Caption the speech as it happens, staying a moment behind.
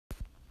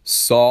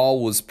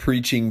Saul was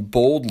preaching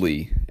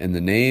boldly in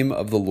the name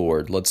of the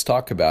Lord. Let's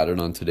talk about it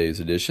on today's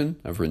edition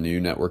of Renew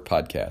Network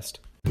Podcast.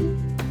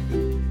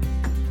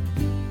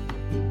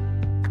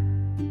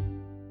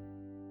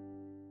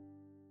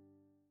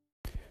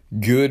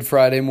 Good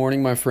Friday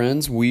morning, my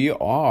friends. We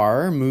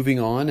are moving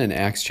on in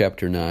Acts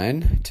chapter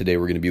 9. Today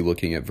we're going to be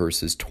looking at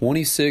verses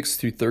 26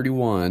 through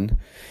 31.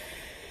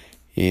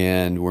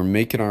 And we're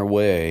making our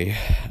way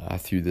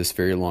through this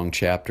very long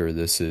chapter.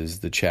 This is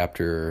the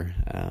chapter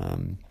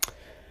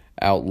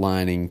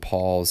outlining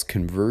Paul's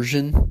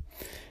conversion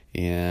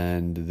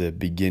and the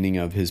beginning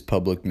of his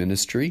public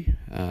ministry.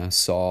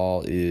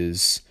 Saul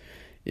is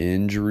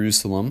in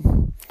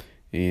Jerusalem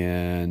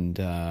and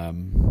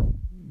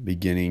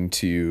beginning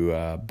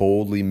to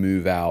boldly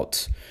move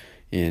out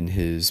in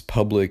his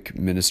public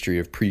ministry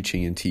of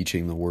preaching and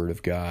teaching the Word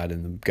of God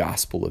and the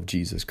gospel of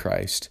Jesus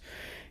Christ.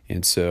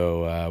 And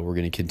so we're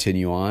going to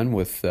continue on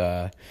with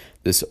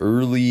this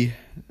early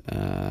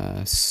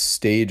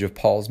stage of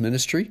Paul's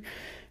ministry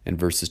in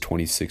verses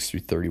 26 through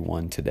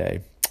 31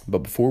 today. But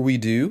before we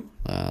do,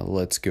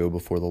 let's go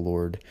before the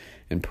Lord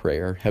in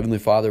prayer. Heavenly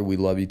Father, we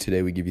love you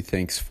today. We give you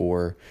thanks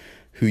for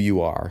who you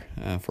are,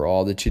 for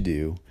all that you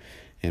do,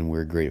 and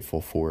we're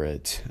grateful for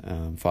it.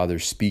 Father,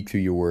 speak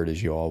through your word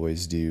as you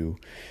always do.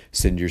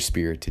 Send your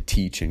Spirit to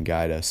teach and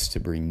guide us,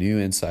 to bring new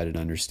insight and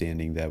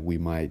understanding that we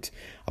might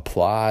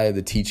apply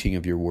the teaching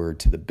of your word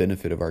to the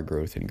benefit of our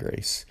growth and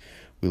grace.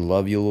 We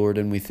love you, Lord,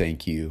 and we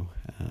thank you.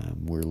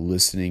 We're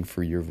listening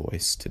for your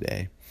voice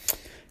today.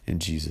 In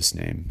Jesus'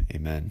 name,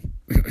 amen.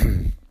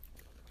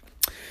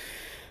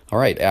 All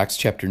right, Acts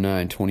chapter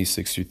 9,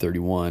 26 through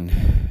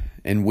 31.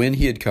 And when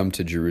he had come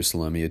to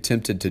Jerusalem, he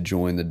attempted to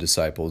join the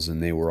disciples,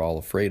 and they were all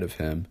afraid of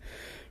him,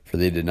 for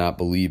they did not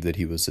believe that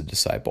he was a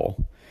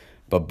disciple.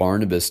 But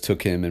Barnabas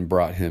took him and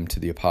brought him to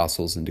the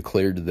apostles and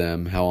declared to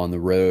them how on the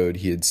road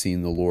he had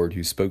seen the Lord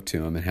who spoke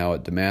to him, and how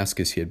at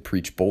Damascus he had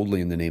preached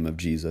boldly in the name of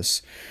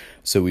Jesus.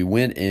 So he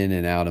went in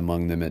and out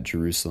among them at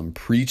Jerusalem,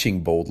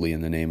 preaching boldly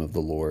in the name of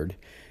the Lord.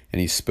 And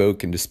he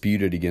spoke and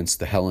disputed against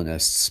the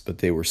Hellenists, but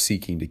they were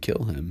seeking to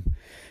kill him.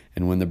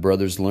 And when the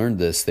brothers learned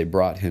this, they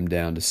brought him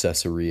down to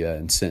Caesarea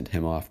and sent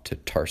him off to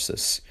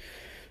Tarsus.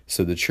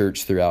 So the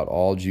church throughout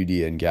all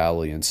Judea and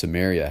Galilee and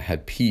Samaria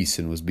had peace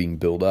and was being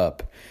built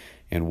up,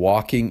 and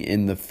walking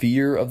in the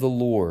fear of the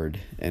Lord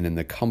and in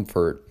the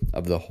comfort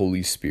of the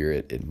Holy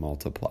Spirit, it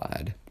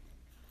multiplied.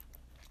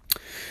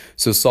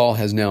 So Saul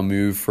has now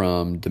moved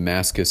from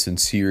Damascus in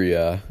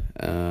Syria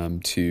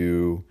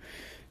to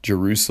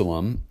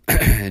Jerusalem,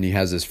 and he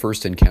has his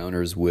first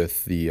encounters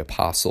with the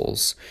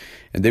apostles.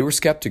 And they were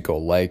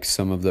skeptical, like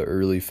some of the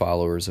early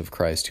followers of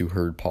Christ who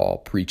heard Paul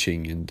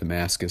preaching in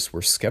Damascus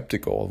were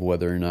skeptical of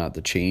whether or not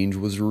the change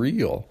was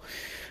real.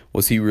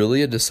 Was he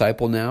really a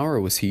disciple now, or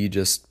was he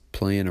just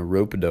playing a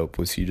rope-a-dope?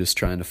 Was he just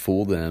trying to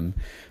fool them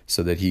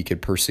so that he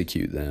could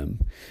persecute them?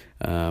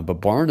 But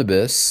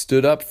Barnabas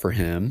stood up for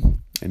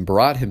him and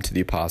brought him to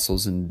the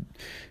apostles and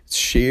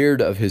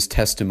shared of his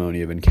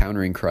testimony of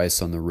encountering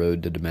Christ on the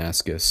road to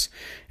Damascus,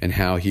 and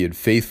how he had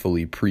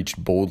faithfully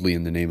preached boldly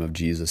in the name of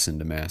Jesus in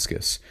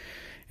Damascus,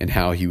 and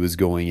how he was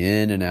going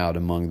in and out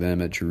among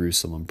them at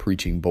Jerusalem,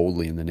 preaching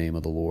boldly in the name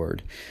of the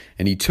Lord.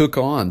 And he took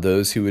on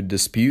those who would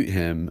dispute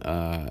him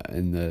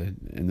in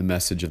the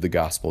message of the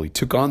gospel. He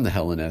took on the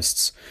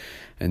Hellenists,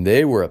 and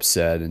they were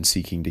upset and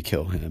seeking to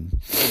kill him.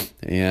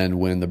 And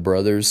when the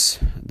brothers,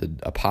 the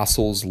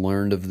apostles,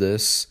 learned of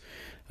this,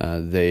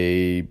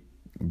 they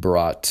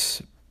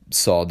brought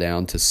Saul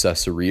down to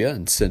Caesarea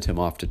and sent him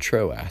off to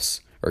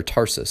Tarsus,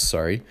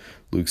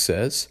 Luke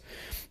says.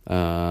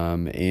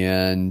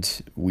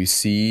 And we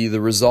see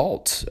the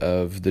result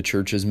of the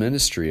church's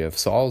ministry, of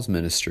Saul's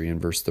ministry in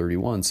verse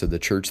 31. So the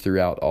church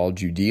throughout all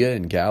Judea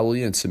and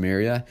Galilee and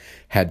Samaria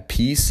had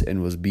peace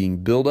and was being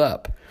built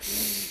up,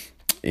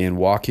 and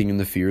walking in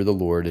the fear of the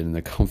Lord and in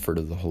the comfort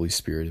of the Holy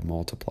Spirit it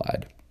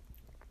multiplied.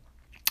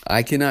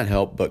 I cannot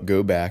help but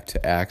go back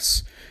to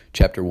Acts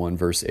chapter 1,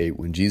 verse 8,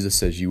 when Jesus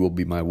says, "You will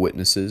be my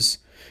witnesses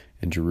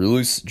in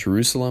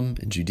Jerusalem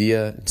and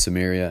Judea and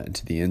Samaria and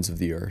to the ends of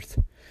the earth."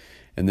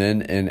 And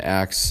then in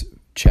Acts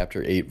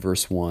chapter 8,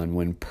 verse 1,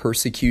 when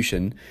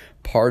persecution,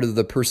 part of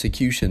the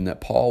persecution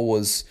that Paul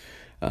was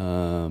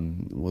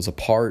a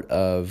part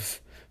of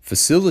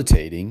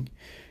facilitating,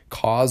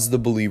 caused the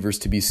believers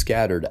to be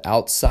scattered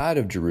outside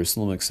of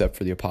Jerusalem, except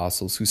for the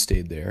apostles who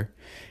stayed there,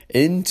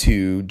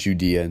 into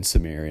Judea and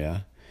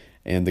Samaria.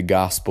 And the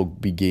gospel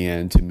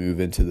began to move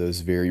into those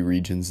very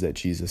regions that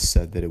Jesus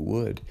said that it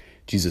would.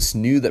 Jesus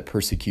knew that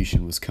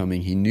persecution was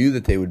coming. He knew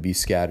that they would be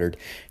scattered.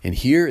 And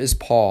here is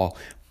Paul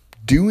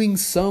doing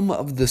some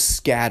of the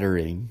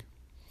scattering.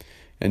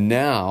 And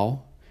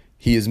now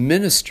he is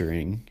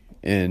ministering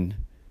in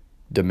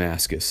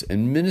Damascus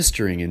and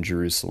ministering in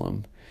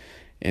Jerusalem.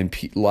 And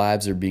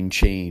lives are being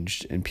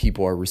changed, and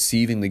people are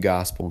receiving the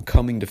gospel and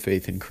coming to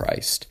faith in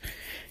Christ.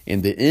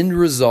 And the end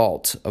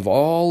result of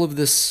all of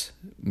this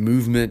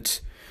movement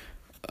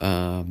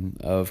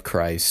of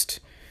Christ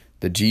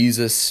that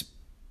Jesus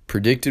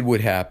predicted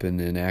would happen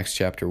in Acts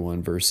chapter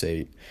 1, verse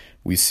 8,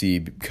 we see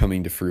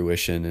coming to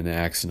fruition in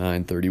Acts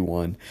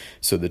 9:31.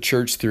 So the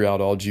church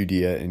throughout all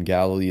Judea and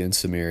Galilee and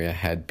Samaria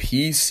had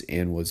peace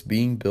and was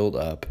being built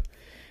up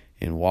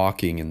and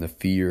walking in the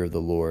fear of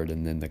the Lord,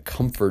 and then the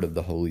comfort of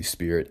the Holy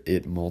Spirit,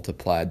 it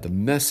multiplied. The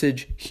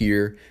message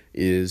here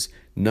is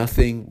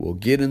nothing will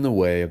get in the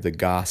way of the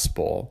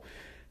gospel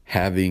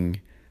having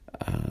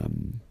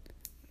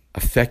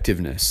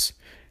effectiveness,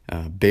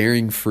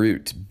 bearing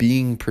fruit,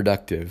 being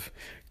productive.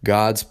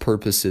 God's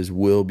purposes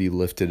will be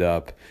lifted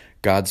up.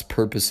 God's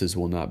purposes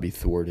will not be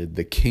thwarted.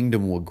 The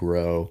kingdom will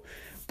grow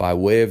by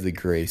way of the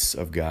grace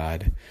of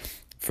God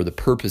for the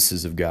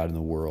purposes of God in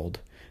the world.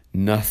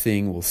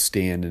 Nothing will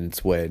stand in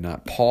its way.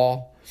 Not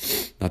Paul,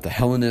 not the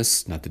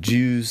Hellenists, not the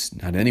Jews,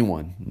 not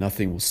anyone.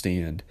 Nothing will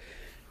stand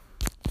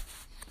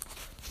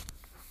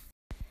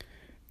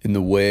in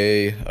the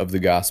way of the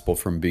gospel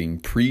from being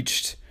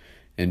preached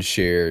and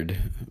shared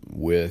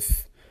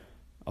with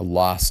a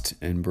lost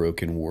and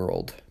broken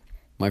world.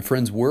 My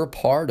friends, we're a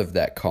part of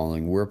that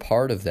calling. We're a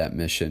part of that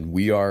mission.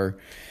 We are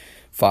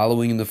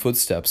following in the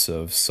footsteps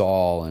of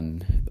Saul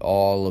and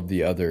all of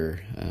the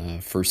other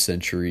first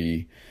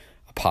century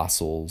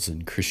apostles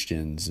and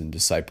Christians and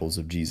disciples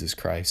of Jesus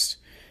Christ.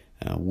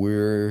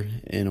 We're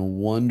in a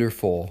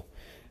wonderful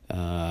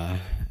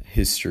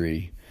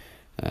history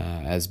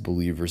as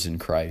believers in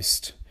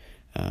Christ.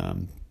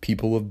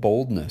 People of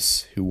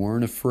boldness who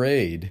weren't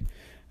afraid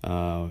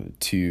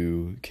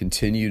to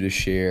continue to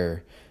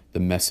share the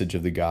message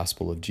of the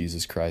gospel of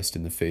Jesus Christ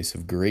in the face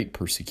of great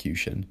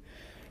persecution.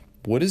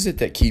 What is it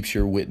that keeps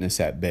your witness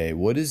at bay?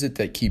 What is it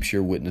that keeps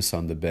your witness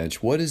on the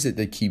bench? What is it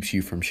that keeps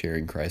you from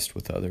sharing Christ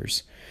with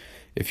others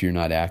if you're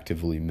not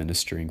actively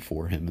ministering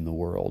for him in the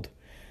world?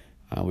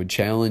 I would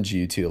challenge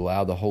you to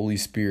allow the Holy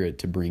Spirit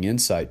to bring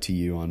insight to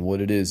you on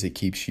what it is that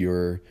keeps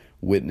your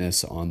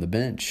witness on the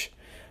bench.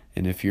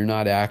 And if you're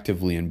not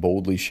actively and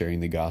boldly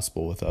sharing the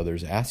gospel with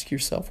others, ask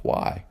yourself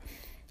why.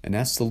 And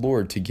ask the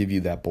Lord to give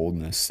you that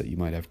boldness that you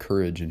might have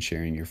courage in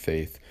sharing your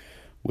faith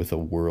with a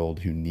world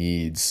who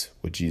needs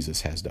what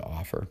Jesus has to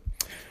offer.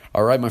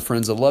 All right, my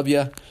friends, I love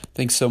you.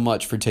 Thanks so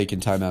much for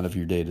taking time out of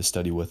your day to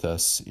study with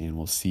us, and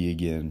we'll see you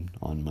again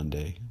on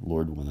Monday,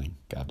 Lord willing.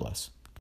 God bless.